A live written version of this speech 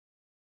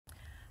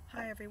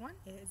Hi everyone,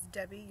 it's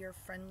Debbie, your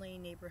friendly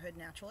neighborhood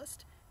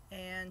naturalist,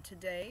 and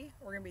today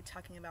we're going to be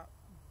talking about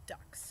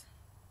ducks,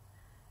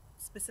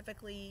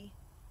 specifically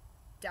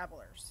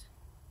dabblers,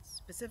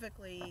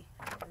 specifically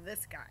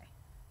this guy.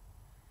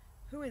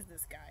 Who is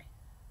this guy?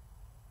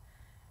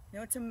 You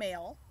know, it's a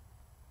male.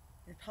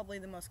 It's probably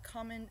the most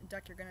common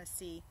duck you're going to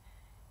see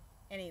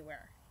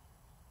anywhere.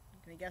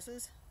 Any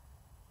guesses?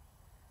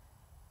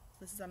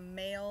 This is a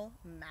male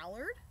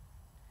mallard.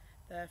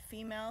 The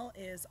female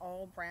is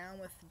all brown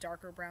with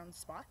darker brown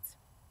spots,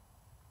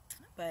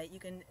 but you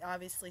can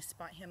obviously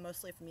spot him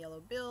mostly from yellow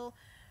bill,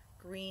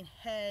 green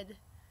head,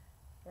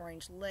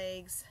 orange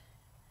legs,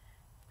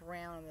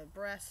 brown in the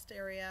breast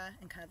area,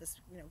 and kind of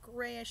this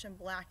grayish and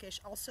blackish.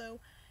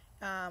 Also,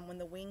 when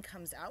the wing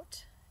comes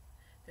out,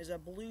 there's a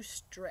blue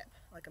strip,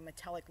 like a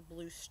metallic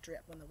blue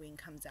strip when the wing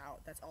comes out.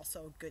 That's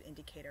also a good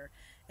indicator.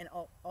 And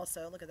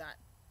also, look at that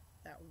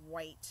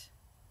white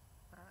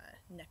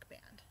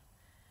neckband.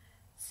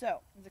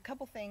 So, there's a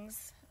couple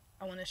things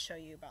I want to show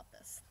you about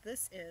this.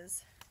 This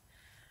is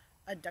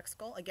a duck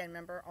skull. Again,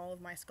 remember, all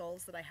of my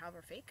skulls that I have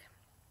are fake.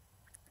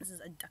 This is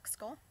a duck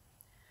skull.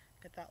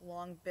 Got that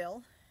long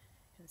bill.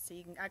 You can see,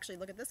 you can actually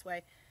look at it this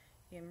way.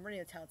 You can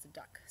really tell it's a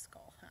duck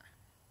skull, huh?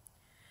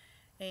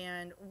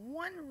 And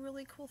one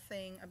really cool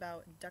thing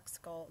about ducks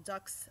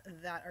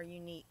that are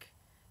unique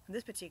from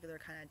this particular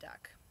kind of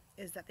duck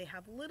is that they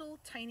have little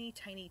tiny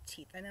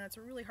teeth. I know it's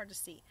really hard to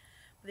see.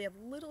 They have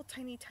little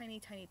tiny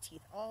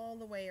teeth all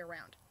the way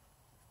around,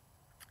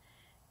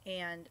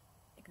 and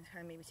you can kind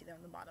of maybe see them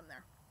on the bottom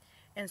there.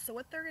 And so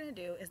what they're going to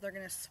do is they're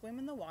going to swim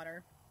in the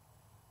water,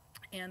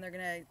 and they're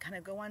going to kind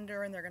of go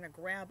under, and they're going to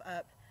grab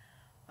up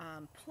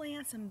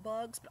plants and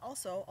bugs, but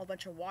also a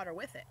bunch of water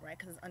with it, right,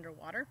 because it's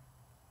underwater.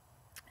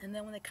 And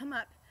then when they come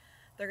up,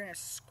 they're going to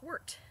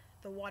squirt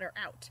the water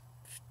out,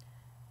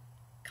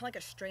 kind of like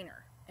a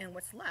strainer, and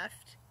what's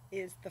left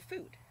is the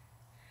food.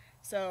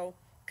 So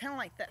kind of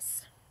like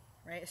this.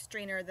 Right, a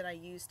strainer that I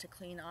use to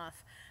clean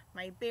off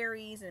my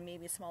berries and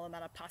maybe a small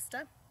amount of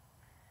pasta.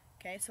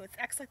 Okay, so it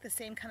acts like the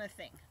same kind of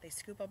thing. They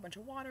scoop up a bunch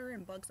of water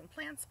and bugs and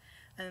plants,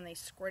 and then they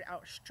squirt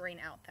out, strain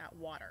out that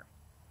water.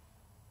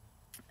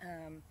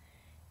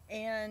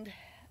 And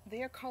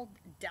they are called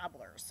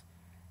dabblers.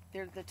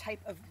 They're the type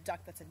of duck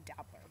that's a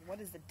dabbler. What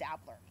does the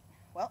dabbler mean?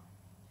 Well,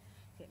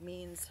 it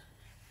means,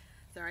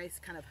 sorry, it's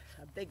kind of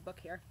a big book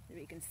here,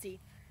 maybe you can see,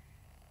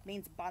 it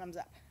means bottoms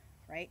up,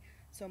 right?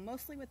 So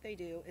mostly what they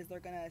do is they're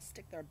going to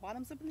stick their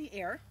bottoms up in the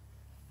air,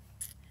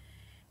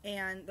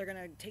 and they're going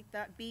to take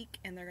that beak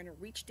and they're going to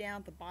reach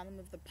down at the bottom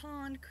of the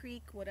pond,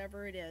 creek,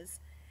 whatever it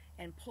is,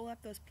 and pull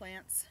up those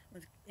plants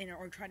with,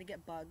 or try to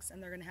get bugs,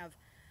 and they're going to have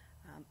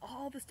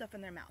all the stuff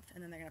in their mouth,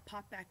 and then they're going to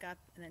pop back up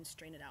and then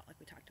strain it out like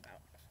we talked about.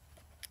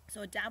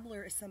 So a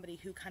dabbler is somebody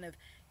who kind of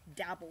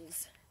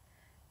dabbles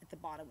at the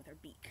bottom with their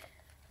beak.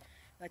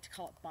 I like to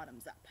call it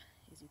bottoms up,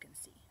 as you can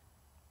see.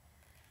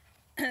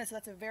 So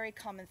that's a very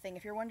common thing.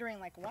 If you're wondering,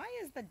 like, why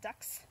is the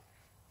ducks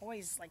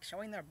always like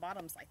showing their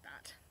bottoms like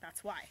that?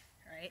 That's why,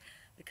 right?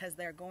 Because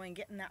they're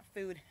getting that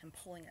food and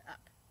pulling it up.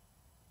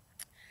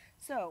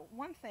 So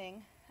one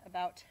thing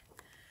about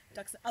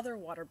ducks and other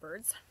water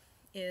birds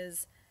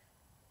is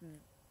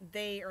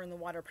they are in the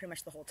water pretty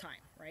much the whole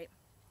time, right?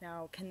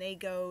 Now, can they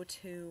go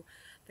to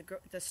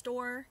the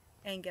store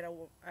and get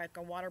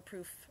a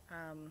waterproof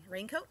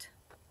raincoat?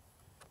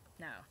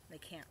 No, they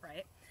can't,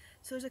 right?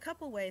 So there's a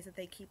couple ways that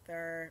they keep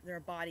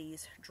their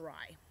bodies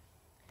dry.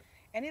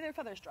 Any of their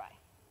feathers dry.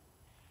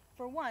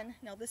 For one,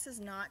 now this is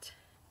not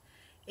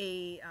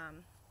a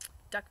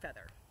duck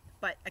feather,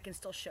 but I can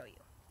still show you.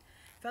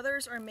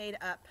 Feathers are made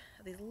up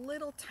of these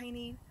little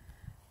tiny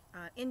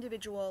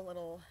individual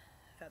little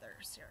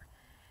feathers here.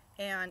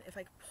 And if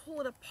I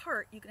pull it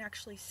apart, you can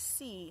actually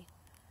see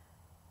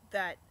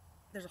that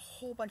there's a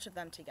whole bunch of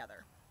them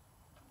together.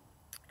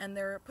 And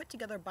they're put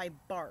together by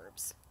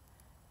barbs.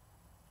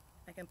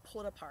 I can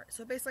pull it apart.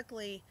 So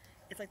basically,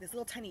 it's like these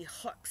little tiny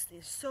hooks.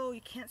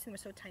 You can't see them, they're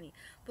so tiny.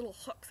 Little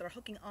hooks that are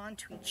hooking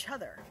onto each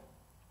other.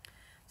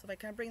 So if I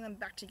kind of bring them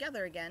back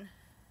together again,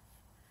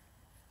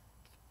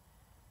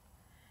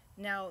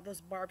 now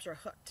those barbs are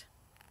hooked.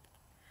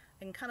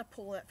 I can kind of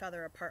pull that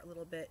feather apart a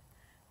little bit.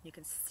 You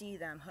can see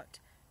them hooked,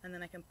 and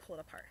then I can pull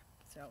it apart.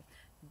 So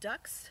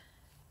ducks,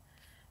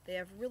 they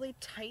have really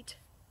tight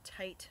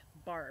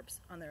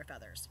barbs on their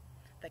feathers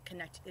that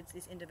connect. It's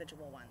these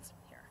individual ones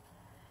here.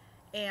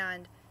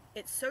 And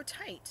it's so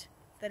tight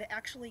that it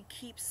actually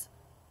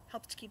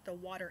helps to keep the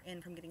water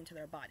in from getting to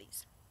their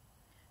bodies.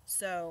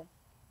 So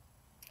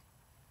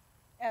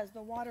as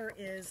the water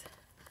is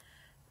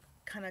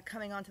kind of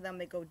coming onto them,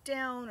 they go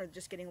down or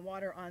just getting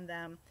water on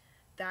them,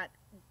 those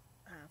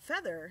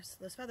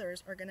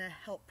feathers are going to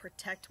help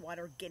protect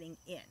water getting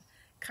in,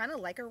 kind of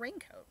like a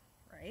raincoat,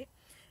 right?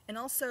 And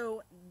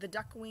also the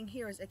duck wing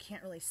here I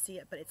can't really see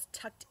it, but it's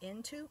tucked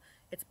into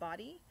its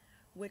body,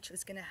 which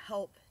is going to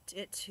help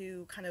it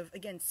to kind of,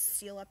 again,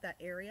 seal up that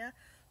area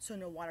so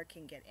no water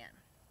can get in.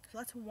 So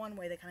that's one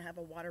way they kind of have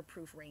a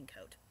waterproof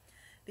raincoat.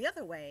 The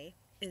other way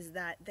is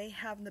that they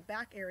have in the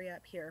back area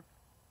up here,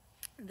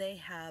 they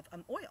have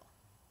oil.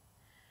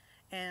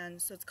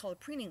 And so it's called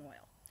preening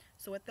oil.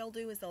 So what they'll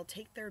do is they'll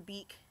take their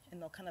beak,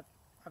 and they'll kind of,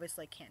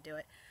 obviously can't do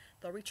it,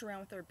 they'll reach around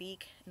with their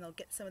beak and they'll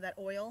get some of that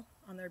oil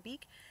on their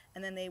beak,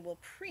 and then they will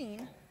preen,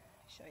 let me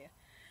show you,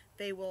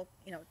 they will,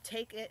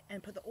 take it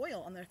and put the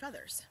oil on their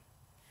feathers.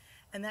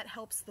 And that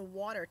helps the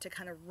water to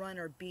kind of run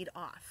or bead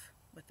off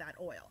with that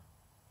oil.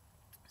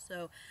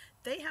 So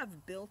they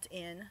have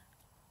built-in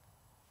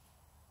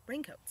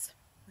raincoats,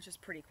 which is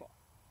pretty cool.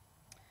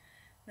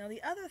 Now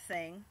the other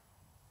thing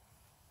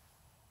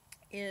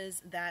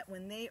is that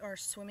when they are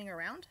swimming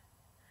around,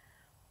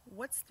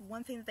 what's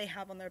one thing that they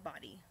have on their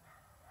body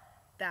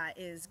that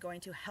is going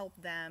to help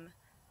them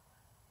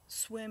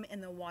swim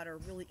in the water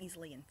really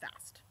easily and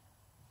fast?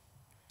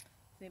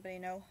 Does anybody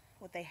know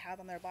what they have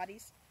on their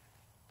bodies?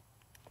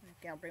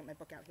 Okay, I'll bring my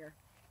book out here.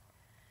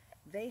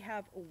 They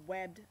have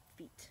webbed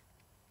feet.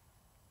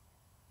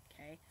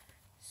 Okay,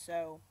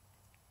 so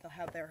they'll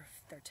have their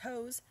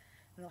toes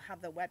and they'll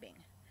have the webbing.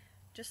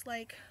 Just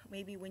like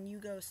maybe when you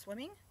go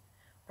swimming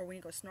or when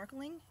you go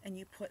snorkeling and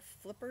you put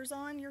flippers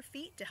on your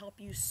feet to help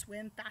you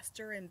swim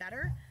faster and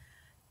better,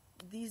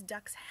 these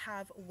ducks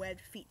have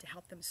webbed feet to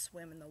help them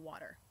swim in the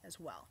water as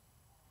well.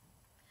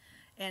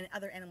 And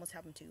other animals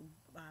have them too.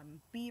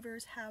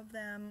 Beavers have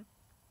them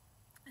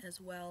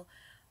as well.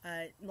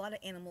 A lot of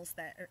animals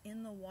that are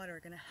in the water are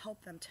going to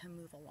help them to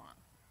move along.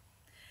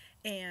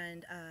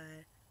 And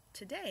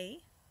today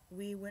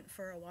we went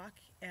for a walk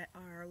at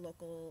our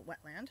local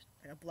wetland,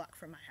 like a block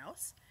from my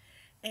house,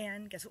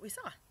 and guess what we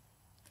saw?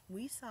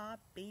 We saw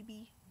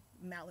baby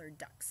mallard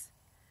ducks.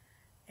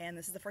 And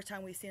this is the first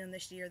time we've seen them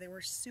this year. They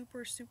were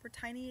super, super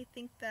tiny. I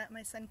think that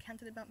my son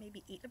counted about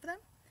maybe 8 of them.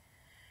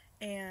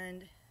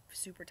 And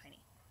super tiny.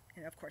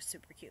 And of course,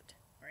 super cute,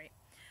 right?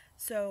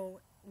 So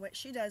what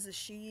she does is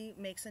she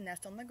makes a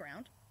nest on the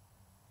ground.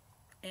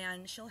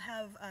 And she'll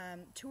have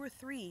 2 or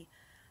 3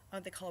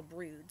 what they call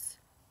broods,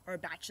 or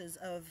batches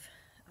of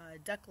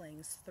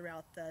ducklings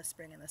throughout the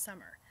spring and the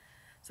summer.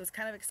 So it's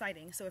kind of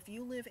exciting. So if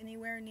you live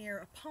anywhere near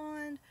a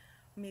pond,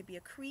 maybe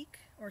a creek,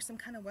 or some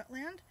kind of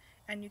wetland,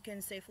 and you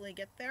can safely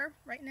get there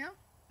right now,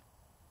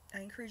 I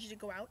encourage you to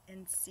go out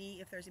and see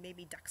if there's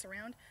baby ducks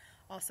around.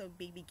 Also,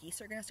 baby geese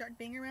are going to start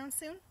being around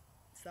soon,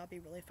 so that'll be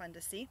really fun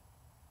to see.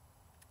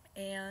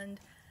 And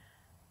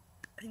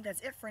I think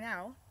that's it for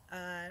now.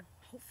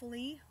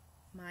 Hopefully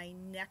my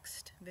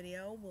next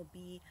video will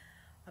be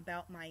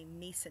about my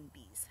mason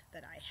bees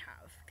that I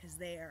have, because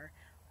they are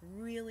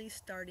really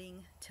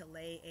starting to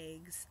lay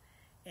eggs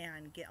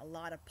and get a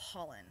lot of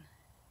pollen.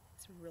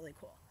 It's really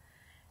cool.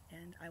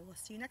 And I will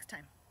see you next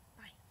time.